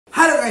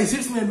Hello guys,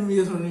 it's me Edwin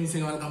Vlogs.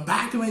 Welcome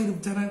back to my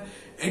YouTube channel,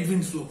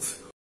 Edwin Vlogs.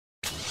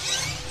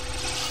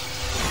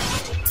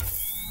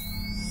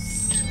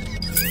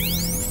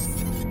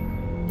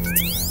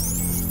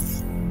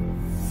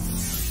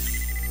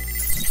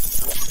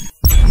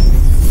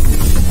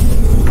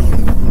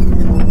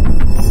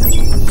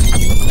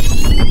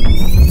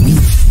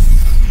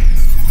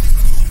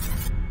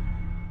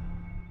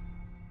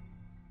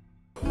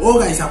 Oh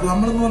guys, we are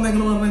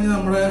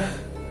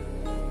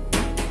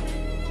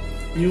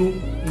new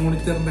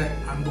monitor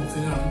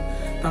unboxing.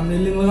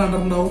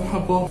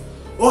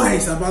 Oh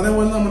guys, we have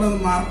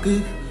Marq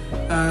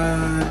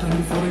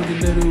 24inch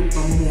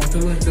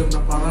monitor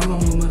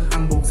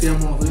unboxing.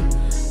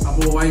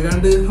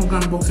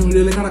 Unboxing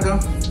video.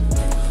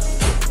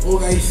 Oh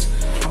guys,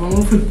 we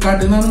have Flipkart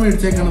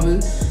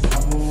Product.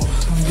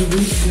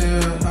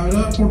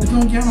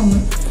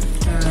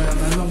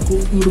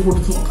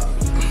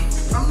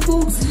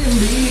 Unboxing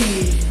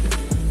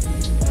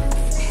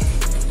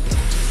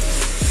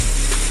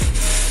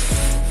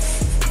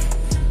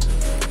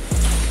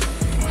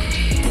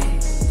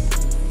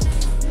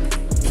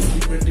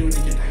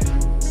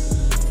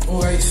oh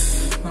guys,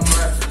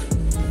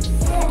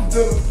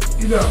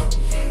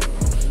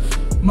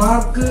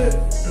 Marq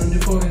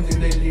 24inch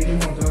LED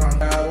monitor.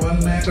 One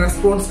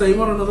response time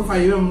or another 5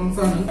 mm.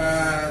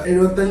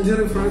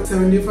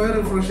 75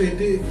 refresh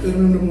rate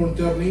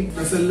monitor.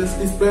 SLS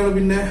display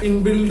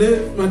inbuilt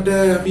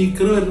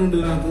speaker.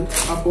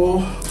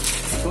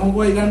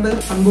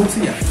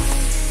 Unboxing.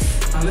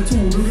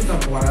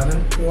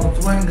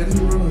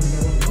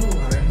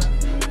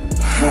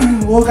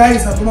 Oh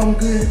guys,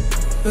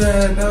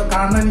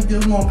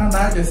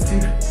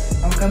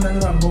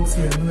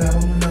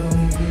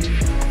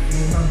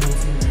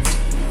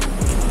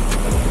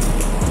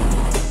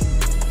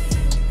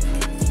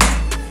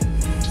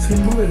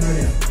 simple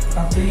video.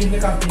 Cutting the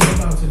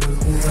monitor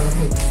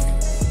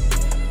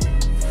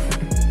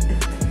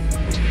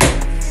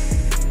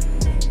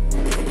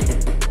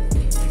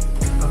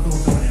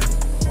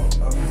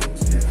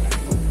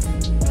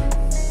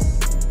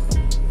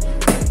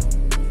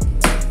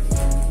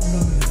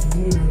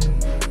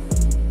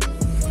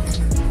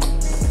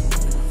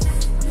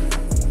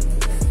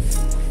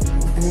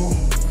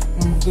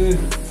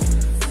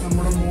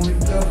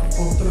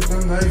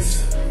guys.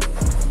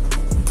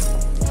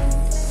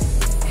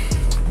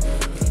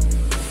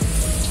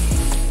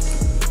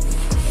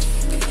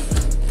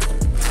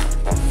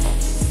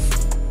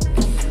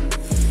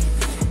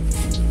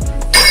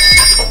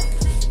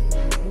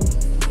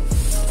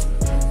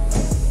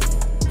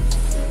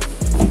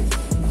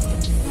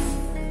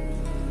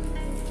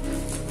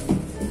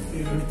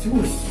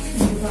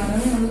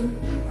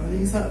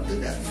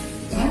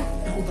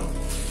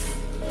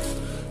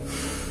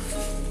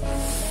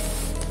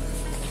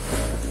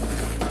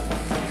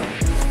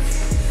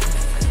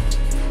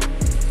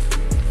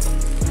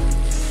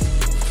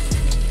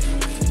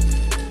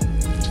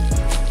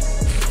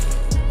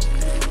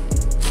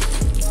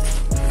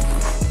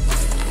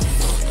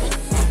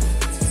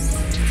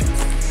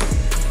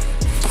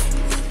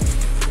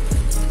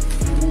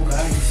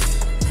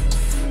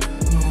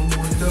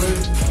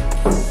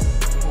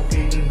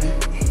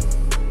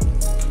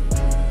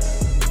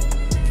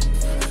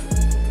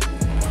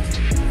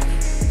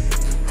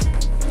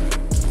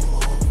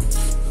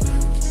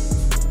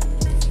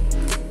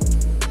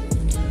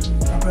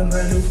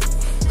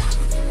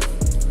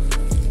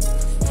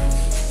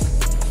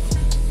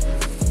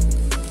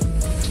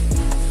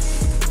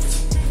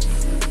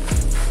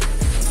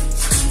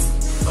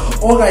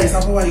 Oh guys,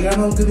 now we are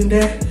going to do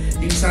the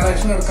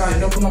installation of the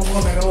plug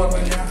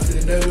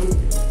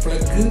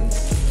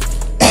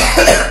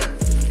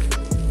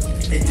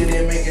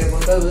HDMI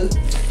cable.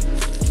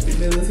 This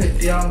is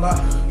set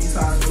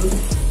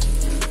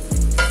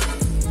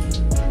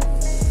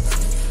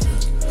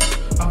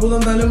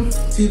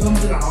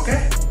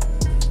okay?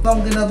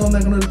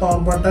 Power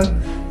button,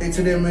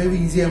 HDMI,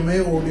 VGMI,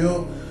 audio,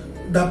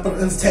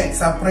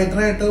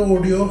 separate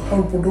audio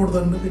output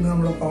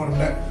power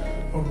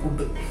output.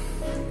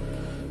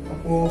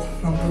 Oh,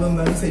 I'm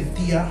going to set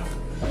here.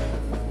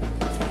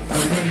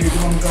 I'm going to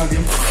do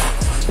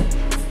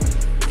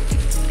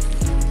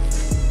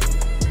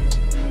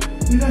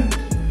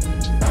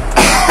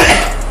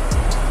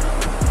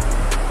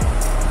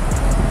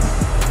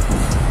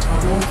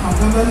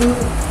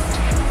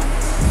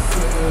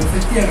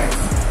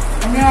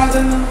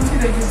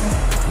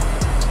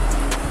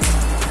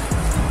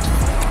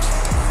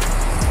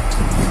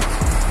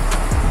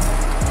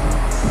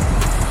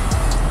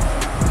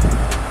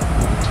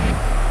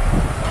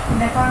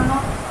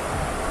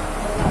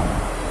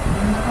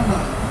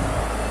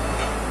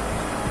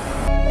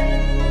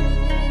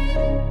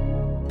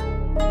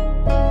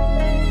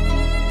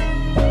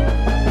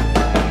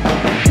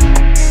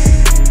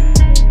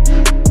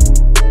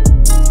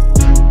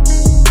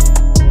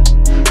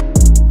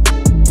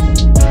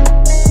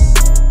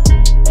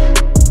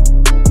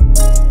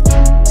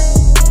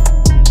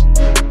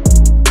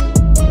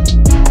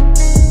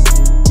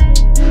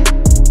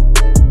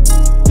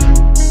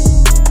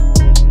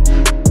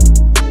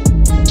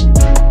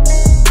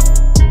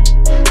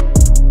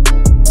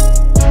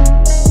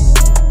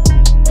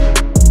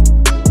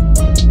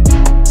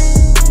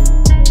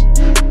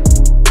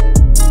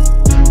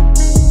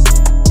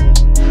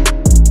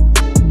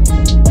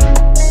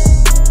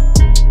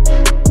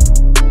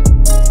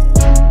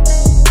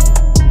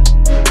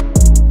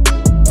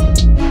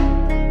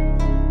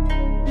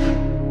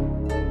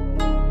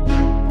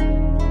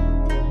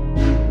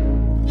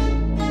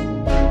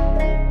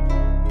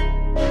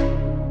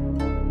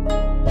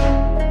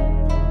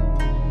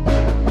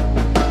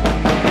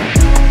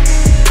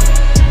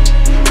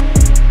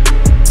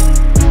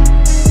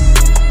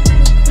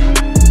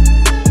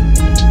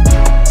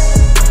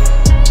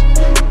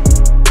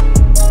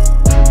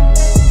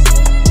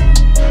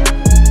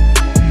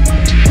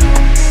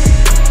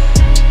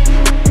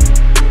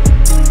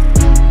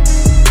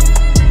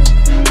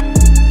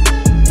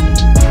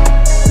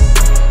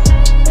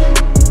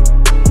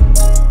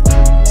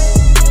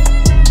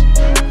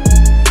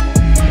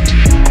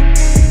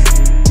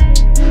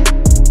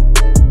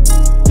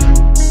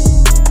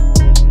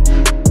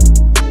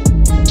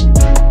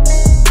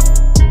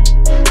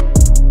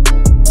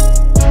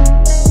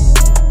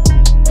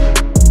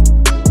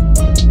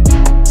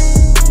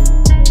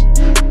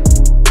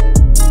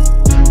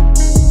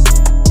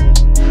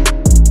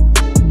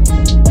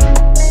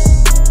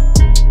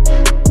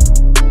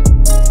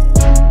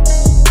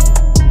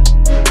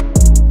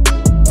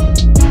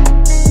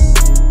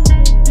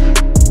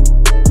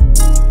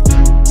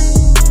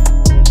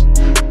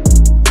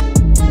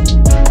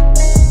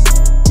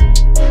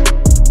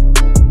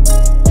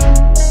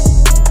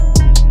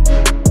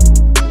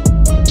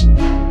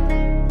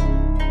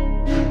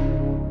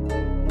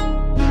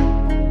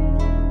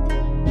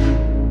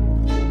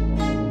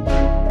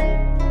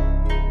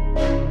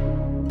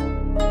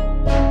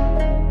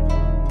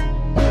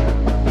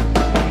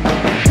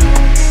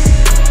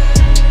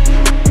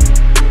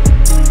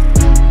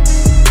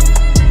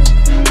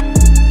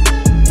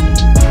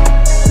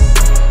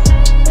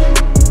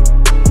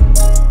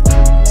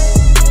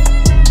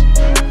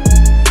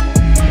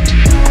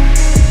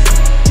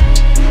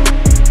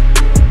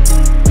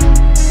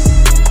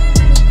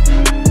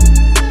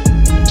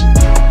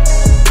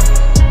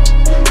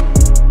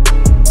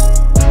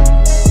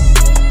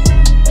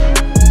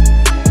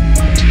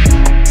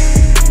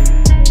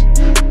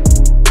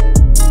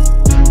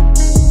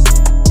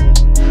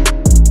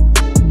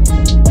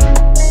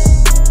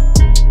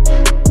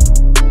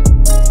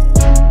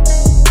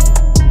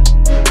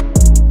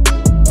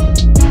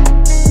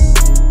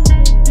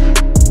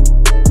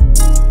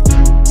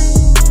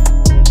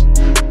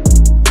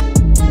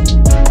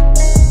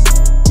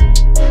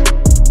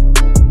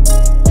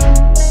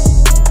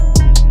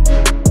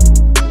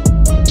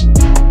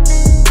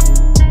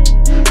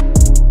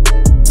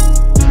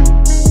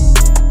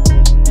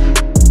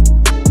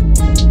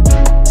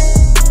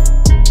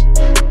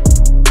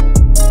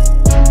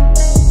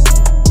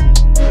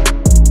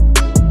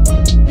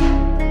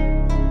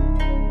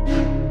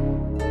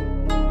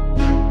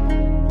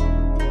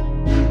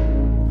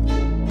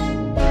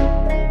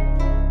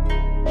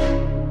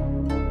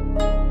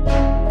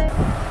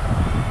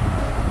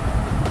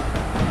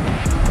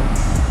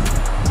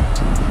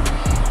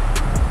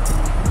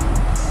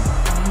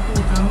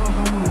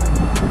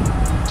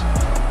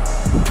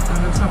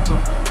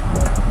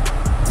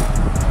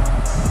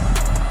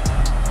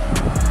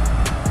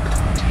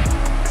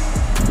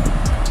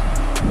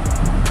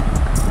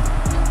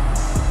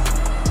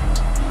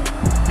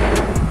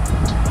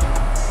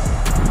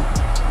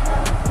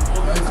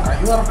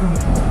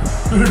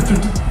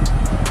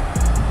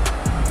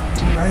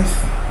guys.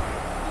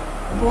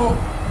 അപ്പോൾ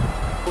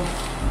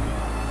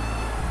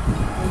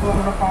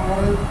നമ്മുടെ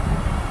power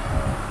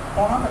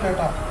ഓണാൻ പറ്റില്ല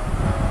കേട്ടോ.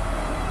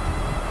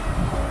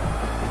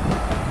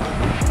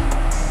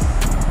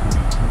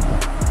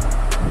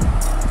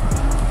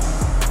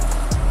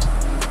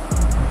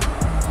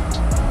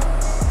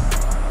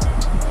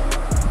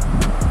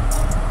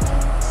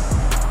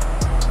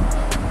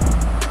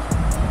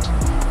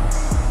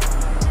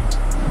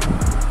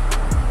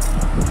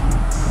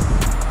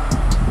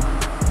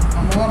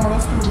 നമ്മുടെ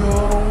studio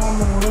room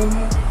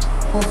നമ്മളൊന്ന്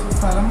കുറച്ച്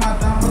സ്ഥലം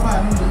മാറ്റാനുള്ള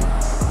പ്ലാനുണ്ട്.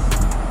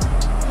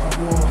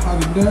 അപ്പോൾ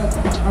അതിൻ്റെ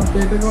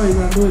അപ്ഡേറ്റ് ഒക്കെ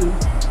വൈകാണ്ട് വരും.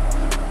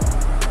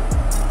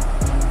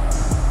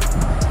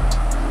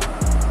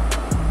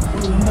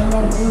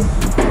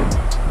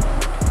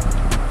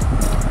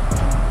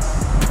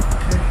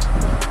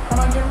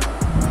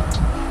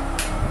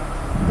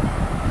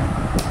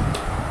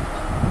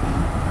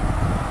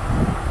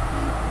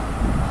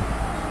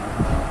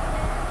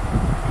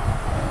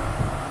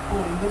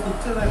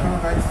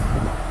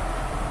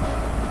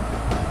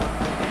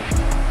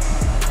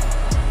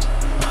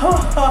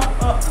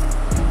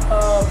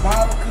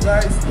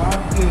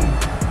 മാർക്ക്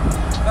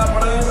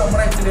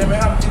നമ്മുടെ HDMI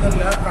കണക്ട്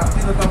ചെയ്തിട്ടില്ല. കണക്ട്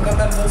ചെയ്തിട്ട് നമുക്ക്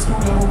എന്തായാലും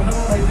സ്റ്റുഡിയോ റൂമിന്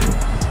കൊണ്ടായിട്ട്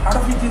അവിടെ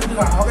ഫിറ്റ് ചെയ്തിട്ട്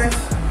കാണാം.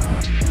 ഗൈസ്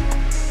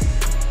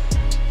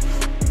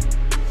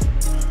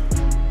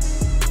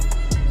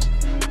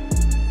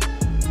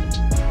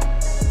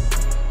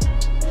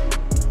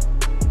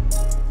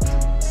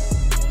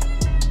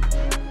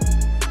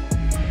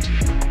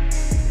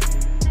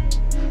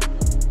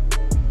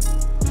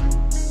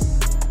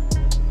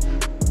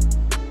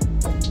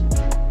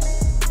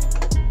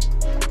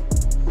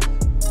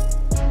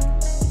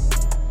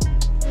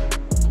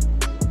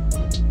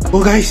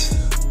Oh guys,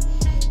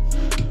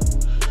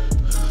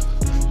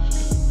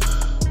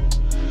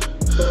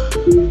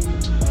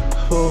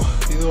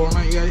 ഇത്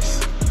ഓണായി ഗൈസ്.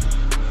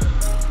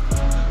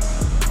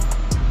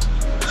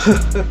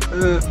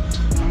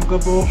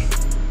 നമുക്കപ്പോൾ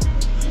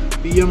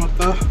PM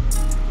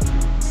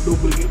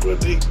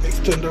ഡ്യൂപ്ലിക്കേറ്റ്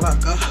എക്സ്റ്റെൻഡഡ്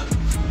ആക്കാം.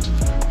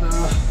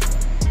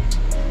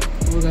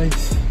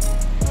 ഗൈസ്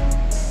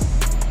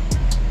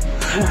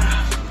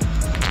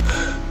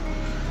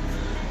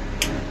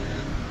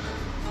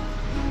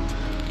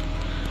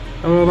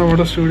അപ്പോൾ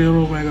നമ്മുടെ സ്റ്റുഡിയോ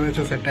റൂം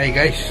ഏകദേശം സെറ്റായി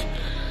ഗൈസ്.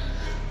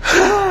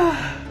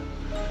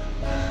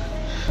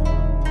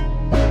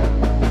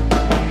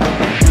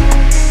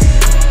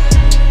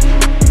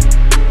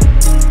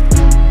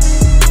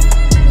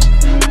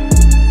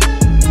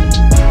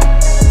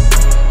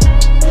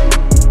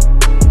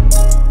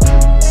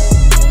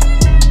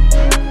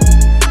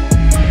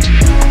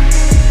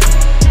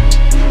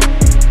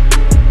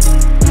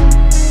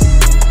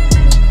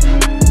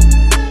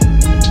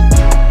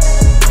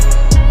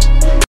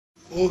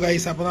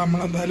 ഗൈസ് അപ്പോൾ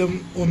നമ്മളെന്തായാലും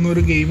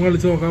ഒന്നൊരു ഗെയിം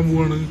കളിച്ച് നോക്കാൻ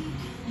പോവാണ്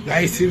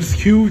guys. It's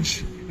huge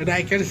and I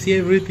can see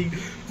everything.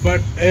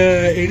 But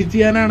edit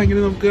ചെയ്യാനാണെങ്കിൽ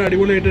നമുക്ക്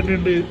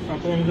അടിപൊളിയായിട്ടുണ്ട്.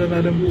 അപ്പോൾ നമുക്ക്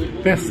എന്തായാലും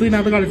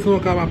പെസ്സിനകത്ത് കളിച്ച്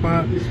നോക്കാം. അപ്പോൾ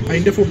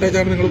അതിൻ്റെ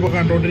ഫുട്ടേജാണ് നിങ്ങളിപ്പോൾ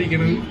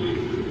കണ്ടുകൊണ്ടിരിക്കുന്നത്.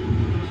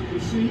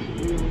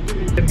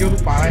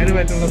 എനിക്കൊന്ന് പറയാൻ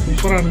പറ്റുള്ള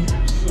സൂപ്പറാണ്.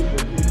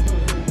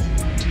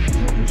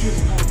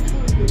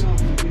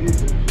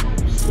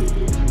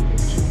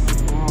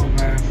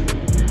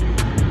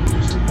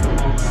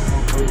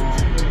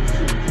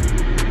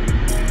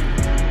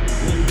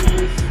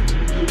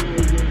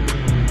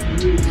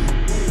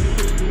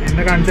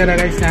 എന്നെ കാണിച്ചു തരാം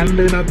ഗൈസ്,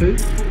 ഞാനുണ്ട് ഇതിനകത്ത്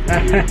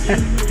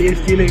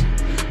TST-ല്.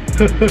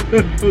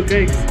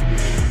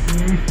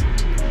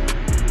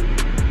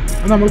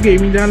 നമ്മൾ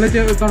ഗെയിമിംഗ് ചാനൽ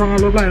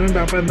തുടങ്ങാനുള്ള പ്ലാനുണ്ട്.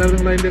 അപ്പോൾ എന്തായാലും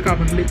നിങ്ങൾ അതിൻ്റെ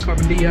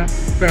കമൻറ്റ് ചെയ്യുക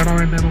വേണോ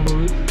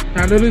വേണ്ടെന്നുള്ളത്.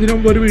 ഞാനൊരു ഇതിനു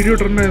മുമ്പ് ഒരു വീഡിയോ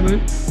ഇട്ടിട്ടുണ്ടായിരുന്നു.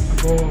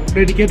 അപ്പോൾ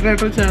ഡെഡിക്കേറ്റഡ്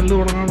ആയിട്ട് ചാനൽ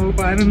തുടങ്ങാനുള്ള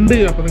പ്ലാനുണ്ട്.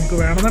 അപ്പോൾ നിങ്ങൾക്ക്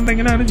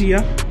വേണമെന്നുണ്ടെങ്കിൽ അങ്ങനെ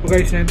ചെയ്യാം. അപ്പോൾ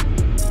ഗൈസ് ഞാൻ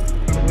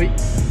പോയി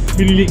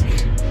ബില്ലി.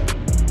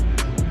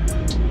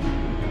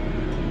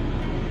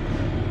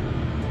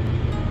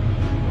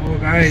 ഓ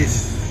ഗൈസ്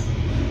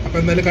അപ്പോൾ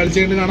എന്തായാലും കളിച്ച്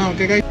കഴിഞ്ഞ് കാണാം.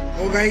 Okay guys.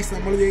 ഓ ഗൈസ്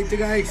നമ്മൾ ജയിച്ചു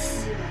ഗൈസ്.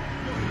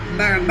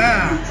 കണ്ടാ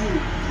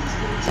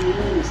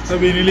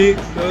ബിനിലി.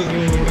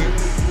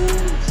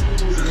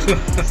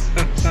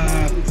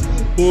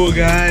 ഓ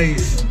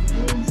ഗൈസ്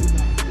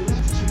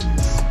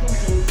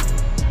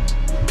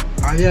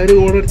ആദ്യം അവർ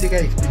ഗോൾ അടിച്ച്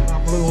ഗൈസ്,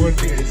 നമ്മൾ ഗോൾ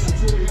അടിച്ച് ഗൈസ്.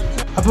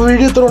 അപ്പോൾ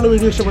വീഡിയോ ഇത്രയുള്ള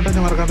വീഡിയോ ഇഷ്ടപ്പെട്ടാൽ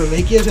ഞാൻ മറക്കാണ്ട്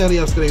ലൈക്ക് ചെയ്യുക, ഷെയർ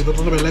ചെയ്യുക, സബ്സ്ക്രൈബ്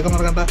ചെയ്തിട്ടുള്ള ബെല്ലൊക്കെ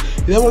മറക്കണ്ട.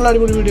 ഇതേപോലെ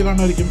അടിപൊളി വീഡിയോ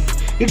കാണുമായിരിക്കും.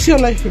 It's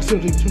your life, it's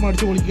your dream.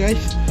 അടിച്ച് പൊളിക്കുക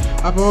ഗൈസ്.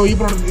 അപ്പോൾ ഈ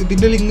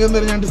ഇതിൻ്റെ ലിങ്ക്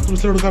എന്തായാലും ഞാൻ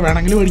ഡിസ്ക്രിപ്ഷനിൽ കൊടുക്കാം,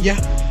 വേണമെങ്കിൽ മേടിക്കുക.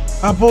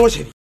 അപ്പോൾ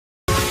ശരി.